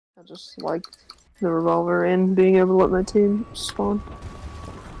I just like the revolver and being able to let my team spawn.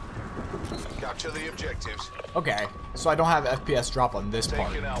 Capture the objectives. Okay, so I don't have FPS drop on this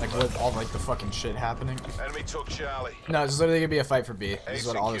part, like with all like the fucking shit happening. Enemy took Charlie. No, it's literally gonna be a fight for B. This is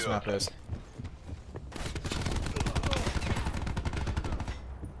what all this map is.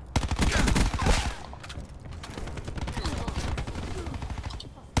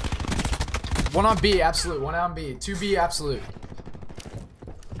 One on B, absolute. One on B. 2B, absolute.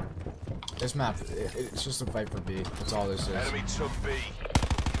 This map, it's just a fight for B. That's all this is. Enemy took B.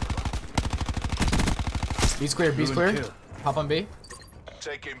 B's clear, B's clear. Hop on B.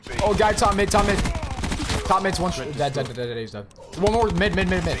 Taking B. Oh, guy top mid, top mid. Top mid's one shot. Dead, he's dead. One more, mid. B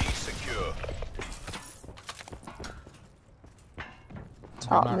secure.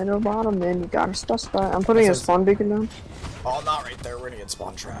 Top mid or bottom mid, you gotta specify. I'm putting a spawn beacon down. Oh, not right there. We're gonna get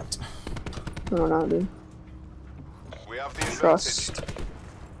spawn trapped. No, not dude. We have the Trust.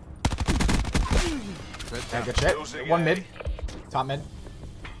 Yeah, good shit. One mid. Top mid.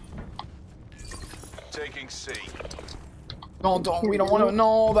 Taking C. No, we don't want to.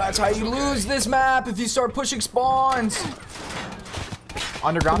 No, that's how you lose this map if you start pushing spawns.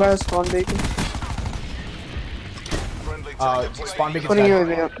 Underground. Spawn beacon. Spawn beacon. Putting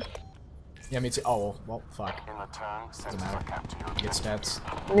UAV up. Yeah, me too. Oh, well, fuck. Doesn't matter. Get stats.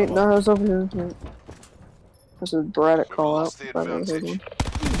 No, I was over here. There's a Braddock call out.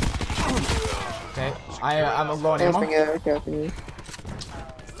 Okay, I'm a low on ammo. Losing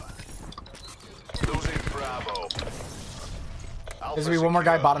Bravo. There's gonna be one more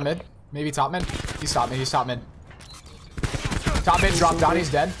guy bottom mid. Maybe top mid. He's top mid. He's top mid. Top mid dropped down. He's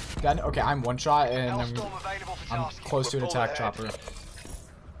dead. Dead. Okay, I'm one shot and I'm close to an attack chopper.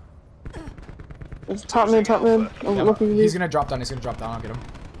 It's top mid, top mid. I'm looking. He's gonna drop down. He's gonna drop down. I'll get him.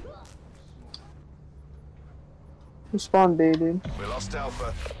 You spawn B, dude. We lost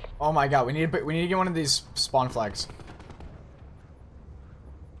Alpha. Oh my god, we need to get one of these spawn flags.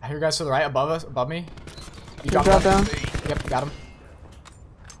 I hear guys to the right, above us, above me. You drop down. Yep, got him.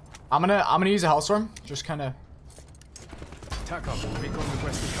 I'm gonna use a hellstorm. Just kind of.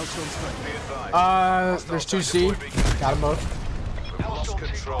 There's 2C. Got them both. Lost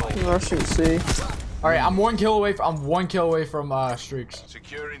control. Rushing C. All right, I'm one kill away from streaks.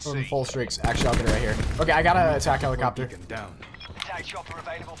 Securing From C. full streaks. Actually, I'll get it right here. Okay, I got an attack helicopter. Down. Attack chopper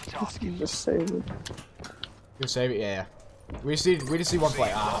available for tasking. Just save it. You save it, yeah. We just need one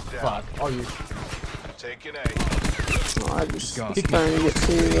play. Ah, fuck. Oh, you. Taking A. Oh, I just keep trying to get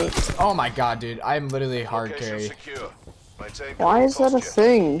C, but... Oh my god, dude. I'm literally hard carry. Why is that a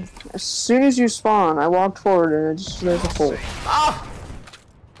thing? As soon as you spawn, I walked forward and it just there's a hole. Ah!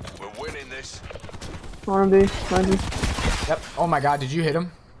 We're winning this. R&B, mind you. Yep. Oh my god, did you hit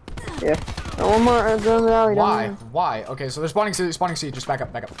him? Yeah. Oh, one more down the alley. Why? Down there. Why? Okay, so they're spawning C. Spawning C. Just back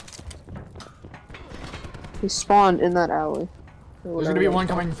up. Back up. He spawned in that alley. There's gonna be one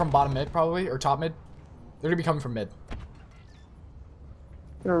coming from bottom mid, probably, or top mid. They're gonna be coming from mid. I'm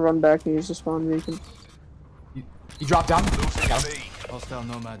gonna run back and use the spawn beacon. You drop down. Got him. Hostile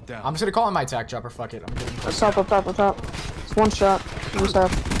nomad down. I'm just gonna call in my attack chopper. Fuck it. I'm getting. Up top, up top, up top. It's one shot. Just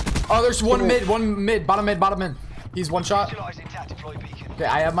have. Oh, there's one mid, bottom mid. He's one shot. Okay,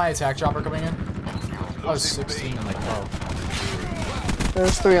 I have my attack chopper coming in. I was 16 and like 12.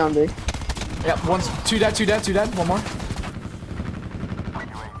 There's 3 on B. Yep, one's two dead. One more.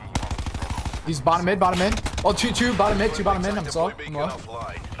 He's bottom mid. Oh, two bottom mid. I'm slow. I'm low.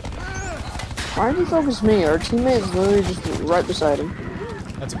 Why did he focus me? Our teammate is literally just right beside him.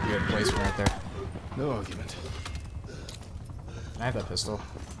 That's a good placement right there. No argument. I have that pistol.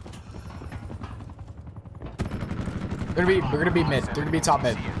 We're gonna be mid. They're gonna be top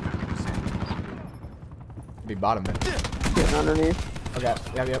mid. Be bottom mid. Getting underneath. Okay.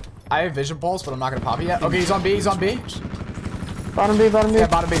 Yep. I have vision pulse, but I'm not gonna pop it yet. Okay, he's on B. Bottom B. Yeah,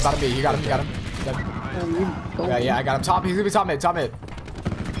 bottom B. You got him. Yeah, I got him. Top. He's gonna be top mid.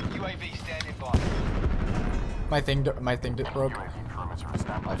 UAV standing by. My thing broke.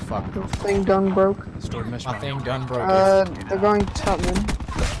 Oh fuck. The thing done broke. My thing done broke. They're going top mid.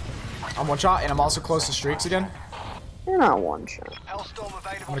 I'm one shot, and I'm also close to streaks again. You're not one shot. Hellstorm I'm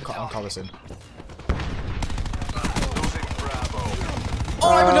available gonna call this in. Losing Bravo. Oh,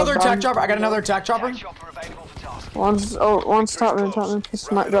 I have another attack chopper. I got another attack chopper. chopper available for tasking. One's top mid. He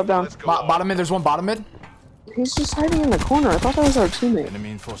might drop down. Bottom mid. There's one bottom mid. He's just hiding in the corner. I thought that was our teammate.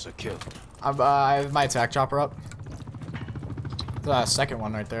 Enemy enforcer killed. I have my attack chopper up. The second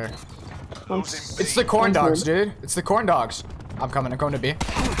one right there. It's the corn dogs, dude. It's the corn dogs. I'm going to B.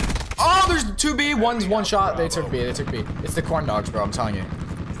 Oh, there's 2B. One's one shot. They took B. It's the corn dogs, bro. I'm telling you.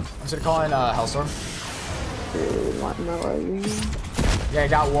 I'm just gonna call in Hellstorm. Dude, what am I Yeah, I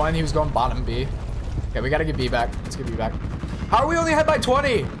got one. He was going bottom B. Okay, we gotta get B back. Let's get B back. How are we only ahead by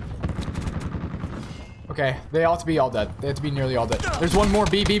 20? Okay, they ought to be all dead. They have to be nearly all dead. There's one more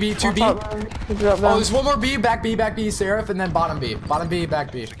B, 2B. Oh, there's one more B, back B, Seraph, and then bottom B. Bottom B,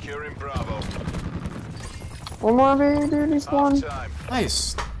 back B. Securing Bravo. One more B, dude, he's one. Time.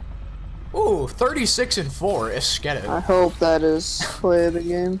 Nice. Ooh, 36 and 4. Esketit. I hope that is play of the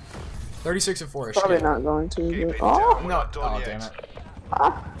game. 36 and 4. Probably Esketit. not going to. Keep But, it oh, down. We're No. not done Oh, yet. damn it.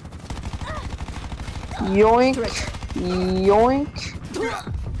 yoink, yoink.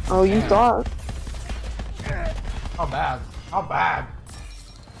 Oh, you thought How bad? How bad?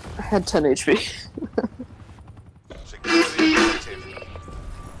 I had 10 HP. Secure the objective.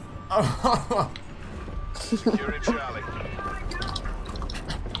 Securing Charlie.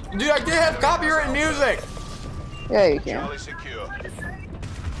 Dude, I did have copyright music. Yeah, you can. Charlie secure.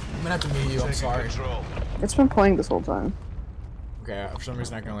 I'm gonna have to mute you. I'm Taking sorry. control. It's been playing this whole time. Okay, for some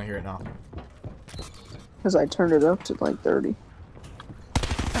reason I can only hear it now. Because I turned it up to like 30.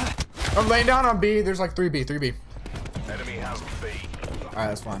 I'm laying down on B. There's like 3B. Enemy has B. Alright,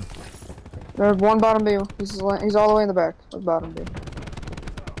 that's fine. There's one bottom B. He's all the way in the back of bottom B.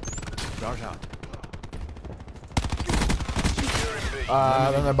 Charge out. Securing B.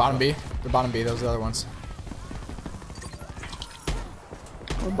 Then they're bottom B. They're bottom B. Those are the other ones.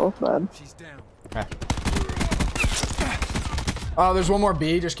 We're both bad. She's down. Okay. Oh, there's one more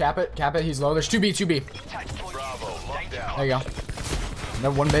B. Just cap it. Cap it. He's low. There's 2B. Bravo, locked down. There you go.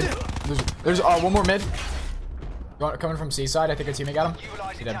 Another one mid. There's one more mid. Coming from C side. I think a teammate got him.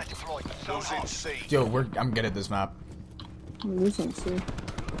 He did. Losing C. Yo, I'm good at this map. I'm losing C.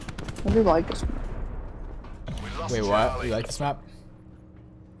 I do like this one. We lost Wait, what? Charlie. You like this map?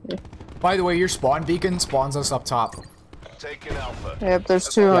 Yeah. By the way, your spawn beacon spawns us up top. Taking Alpha. Yep, there's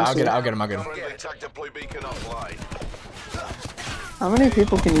two Yeah, on I'll C. get him. Friendly tactical beacon offline. How many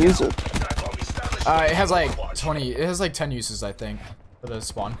people can use it? It has like 20. It has like 10 uses, I think, for the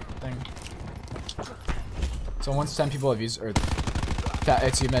spawn thing. So once 10 people have used, or that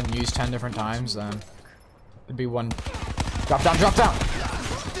it's been used 10 different times, then it'd be one. Drop down.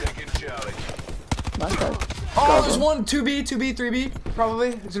 Taking Charlie. Not bad. Oh, there's one 2B, 3B,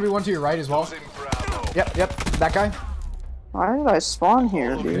 probably. There's gonna be one to your right as well. Losing Bravo. Yep, that guy. Why did I spawn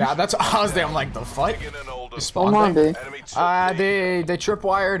here, dude? Yeah, that's I was there. I'm like, the fuck? Taking an older. You spawned Come on, there? B. Enemy took B. They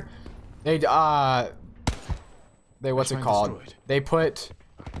tripwired. They what's it Flashbang called? destroyed. They put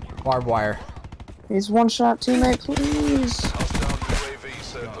barbed wire. He's one shot teammate, please. Hostile UAV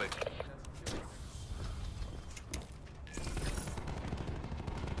circling.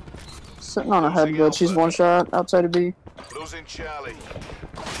 Sitting on a head glitch. He's one shot outside of B. Losing Charlie.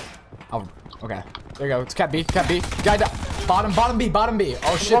 Oh, okay. There you go. It's cat B. Guy down. Bottom B.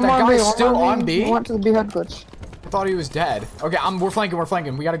 Oh shit, One that more guy's B, one still more on B? He went to the B head glitch. I thought he was dead. Okay, we're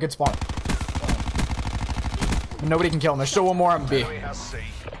flanking. We got a good spawn. Nobody can kill him. There's still one more on B. Enemy has C.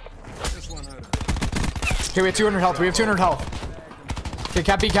 Okay, we have 200 health. Okay,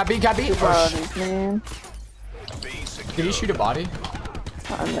 cat B. Oh, Bodies, man. B secure. did he shoot a body?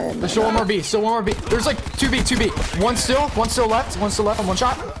 I mean, There's still one more B. There's like 2B. One still left, and one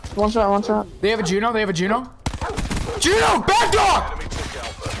shot. one shot. They have a Juno. Juno, bad dog! Enemy took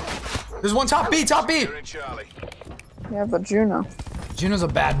Alpha. There's one top B. Securing Charlie. Yeah, but Juno. Juno's a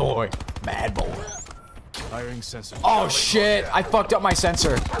bad boy. Firing sensor. Oh shit, I fucked up my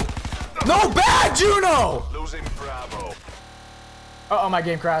sensor. No, bad Juno! Losing Bravo. Uh-oh, my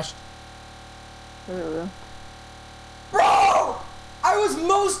game crashed. Ew. Bro! I was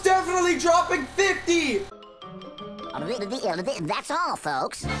most definitely dropping 50! That's all,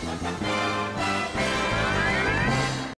 folks.